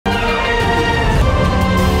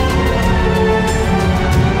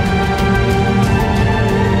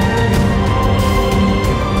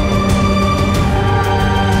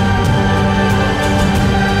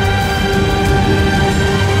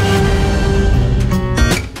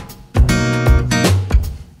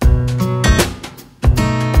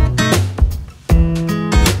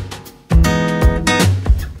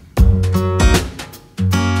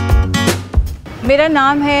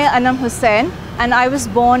नाम है Anam Hussain and I was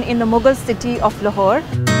born in the Mughal city of Lahore.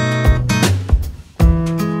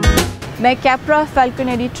 मैं Capra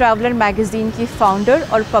Falconeri Traveller magazine की founder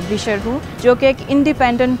और पब्लिशर हूँ, जो कि एक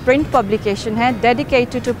इंडिपेंडेंट प्रिंट पब्लिकेशन है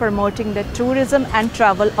dedicated to promoting the tourism and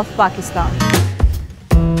travel of Pakistan.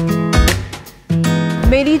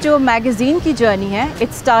 मेरी जो मैगज़ीन की जर्नी है,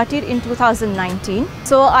 it started in 2019.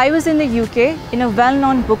 So I was in the UK in a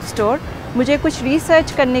well-known bookstore. मुझे कुछ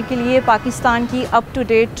रिसर्च करने के लिए पाकिस्तान की up to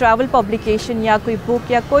date travel publication या कोई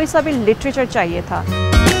बुक या कोई सा भी लिटरेचर चाहिए था.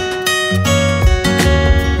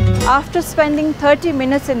 After spending 30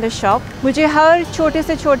 minutes in the shop, मुझे हर छोटे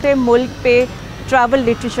से छोटे मुल्क पे ट्रैवल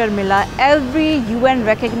लिटरेचर मिला. Every UN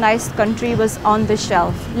recognized country was on the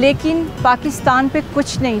shelf. लेकिन पाकिस्तान पे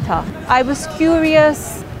कुछ नहीं था. I was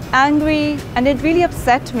curious, angry and it really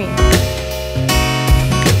upset me.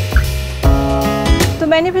 तो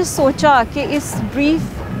मैंने फिर सोचा कि इस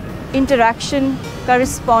ब्रीफ इंटरेक्शन का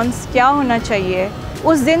रिस्पॉन्स क्या होना चाहिए.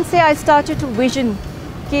 उस दिन से आई स्टार्टेड टू विजन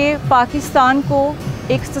कि पाकिस्तान को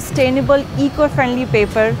एक सस्टेनेबल इको फ्रेंडली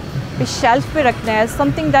पेपर इस शेल्फ पे रखना है,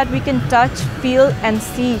 something that we can touch, feel and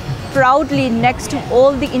C proudly next to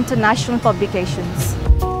all the international publications.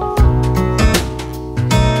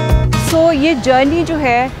 सो ये जर्नी जो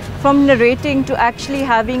है from narrating to actually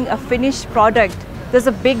having a finished product, there is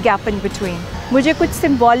a big gap in between. मुझे कुछ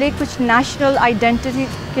symbolic, कुछ national identity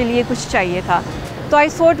के लिए कुछ चाहिए था. तो I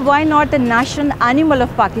thought why not the national animal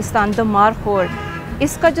of Pakistan, the markhor.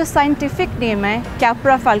 इसका जो साइंटिफिक नेम है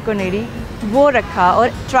कैप्रा फाल्कोनेरी, वो रखा और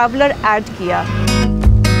ट्रैवलर ऐड किया.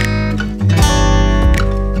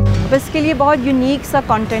 बस के लिए बहुत यूनिक सा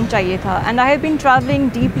कंटेंट चाहिए था. And I have been travelling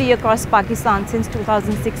deeply across Pakistan since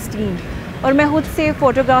 2016. और मैं खुद से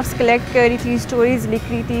फ़ोटोग्राफ्स कलेक्ट कर रही थी, स्टोरीज़ लिख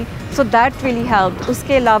रही थी. So that really helped.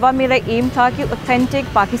 उसके अलावा मेरा एम था कि ऑथेंटिक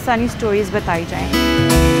पाकिस्तानी स्टोरीज़ बताई जाएं.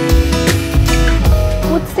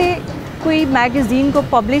 खुद से कोई मैगज़ीन को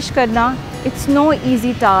पब्लिश करना, it's no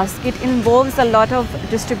easy task. It involves a lot of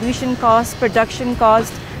distribution cost, production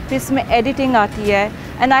cost, फिर इसमें एडिटिंग आती है.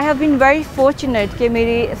 And I have been very fortunate कि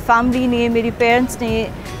मेरी फैमिली ने, मेरे पेरेंट्स ने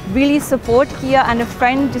रियली सपोर्ट किया एंड अ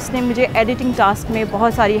फ्रेंड जिसने मुझे एडिटिंग टास्क में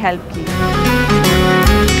बहुत सारी हेल्प की.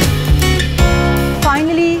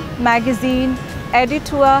 फाइनली मैगज़ीन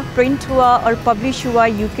एडिट हुआ, प्रिंट हुआ और पब्लिश हुआ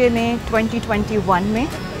UK में 2021 में.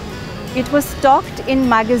 It was stocked in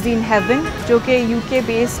magazine haven, जो कि UK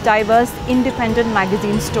based diverse independent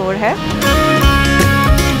magazine store है.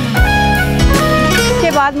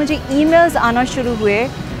 उसके बाद मुझे ईमेल्स आना शुरू हुए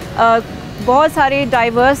बहुत सारे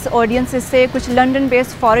डाइवर्स ऑडियंसेस से. कुछ लंदन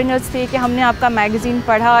बेस्ड फॉरेनर्स थे कि हमने आपका मैगज़ीन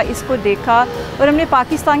पढ़ा, इसको देखा और हमने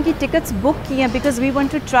पाकिस्तान की टिकट्स बुक की हैं because we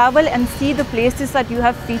want to travel and see the places that you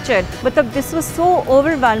have featured. मतलब दिस वाज सो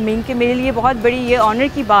ओवरवेलमिंग कि मेरे लिए बहुत बड़ी ये ऑनर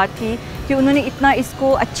की बात थी कि उन्होंने इतना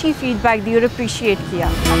इसको अच्छी फीडबैक दी और अप्रिशिएट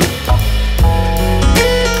किया.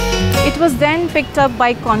 It was then picked up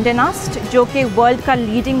by Conde नास्ट, जो कि वर्ल्ड का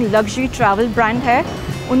लीडिंग लग्जरी ट्रैवल ब्रांड है.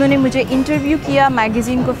 उन्होंने मुझे इंटरव्यू किया,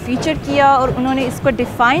 मैगज़ीन को फीचर किया और उन्होंने इसको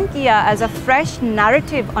डिफ़ाइन किया as a fresh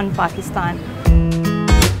narrative on Pakistan.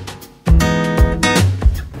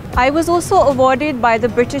 I was also awarded by the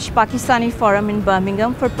British Pakistani Forum in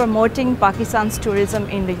Birmingham for promoting Pakistan's tourism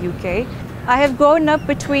in the UK. I have grown up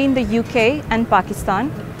between the UK and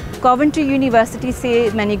Pakistan. Coventry University से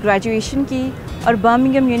मैंने graduation की और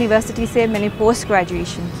Birmingham university से मैंने post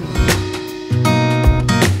graduation की.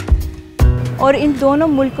 और इन दोनों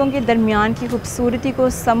मुल्कों के दरमियान की खूबसूरती को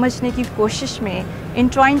समझने की कोशिश में, in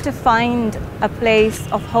trying to find a place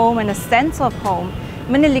of home and a sense of home,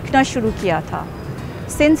 मैंने लिखना शुरू किया था.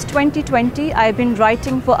 Since 2020 I have been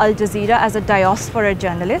writing for Al Jazeera as a diaspora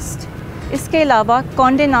journalist. इसके अलावा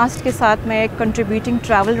कॉन्डे नास्ट के साथ मैं एक कंट्रीब्यूटिंग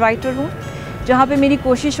ट्रैवल राइटर हूँ, जहाँ पे मेरी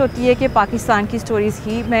कोशिश होती है कि पाकिस्तान की स्टोरीज़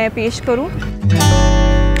ही मैं पेश करूँ.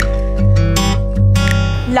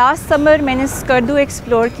 लास्ट समर मैंने स्कर्दू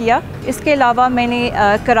एक्सप्लोर किया. इसके अलावा मैंने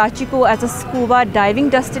कराची को as a scuba diving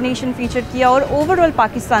destination feature किया और ओवरऑल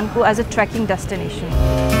पाकिस्तान को एज अ ट्रैकिंग डेस्टिनेशन.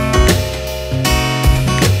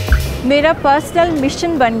 मेरा पर्सनल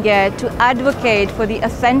मिशन बन गया है to advocate for the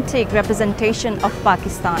authentic representation of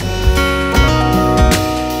Pakistan.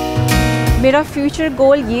 मेरा फ्यूचर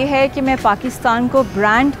गोल ये है कि मैं पाकिस्तान को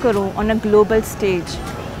ब्रांड करूं ऑन अ ग्लोबल स्टेज.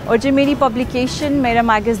 और जो मेरी पब्लिकेशन, मेरा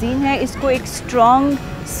मैगज़ीन है, इसको एक स्ट्रॉन्ग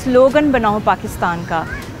स्लोगन बनाऊं पाकिस्तान का,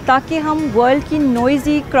 ताकि हम वर्ल्ड की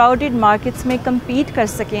नॉइज़ी क्राउडेड मार्केट्स में कम्पीट कर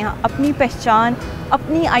सकें, अपनी पहचान,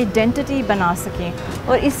 अपनी आइडेंटिटी बना सकें.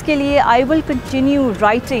 और इसके लिए I will continue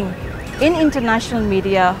writing in international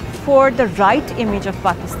media for the right image of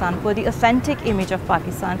Pakistan, for the authentic image of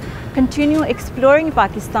Pakistan, continue exploring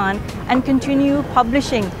Pakistan and continue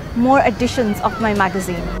publishing more editions of my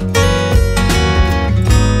magazine.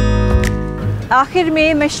 آخر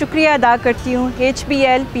میں میں شکریہ ادا کرتی ہوں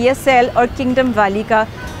HBL, PSL اور kingdom valley کا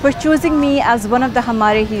for choosing me as one of the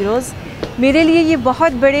ہمارے ہیروز. میرے لیے یہ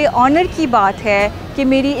بہت بڑے آنر کی بات ہے کہ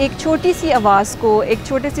میری ایک چھوٹی سی آواز کو، ایک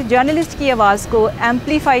چھوٹے سی جرنلسٹ کی آواز کو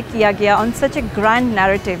ایمپلیفائی کیا گیا آن سچ a grand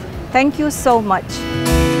narrative. Thank you so much.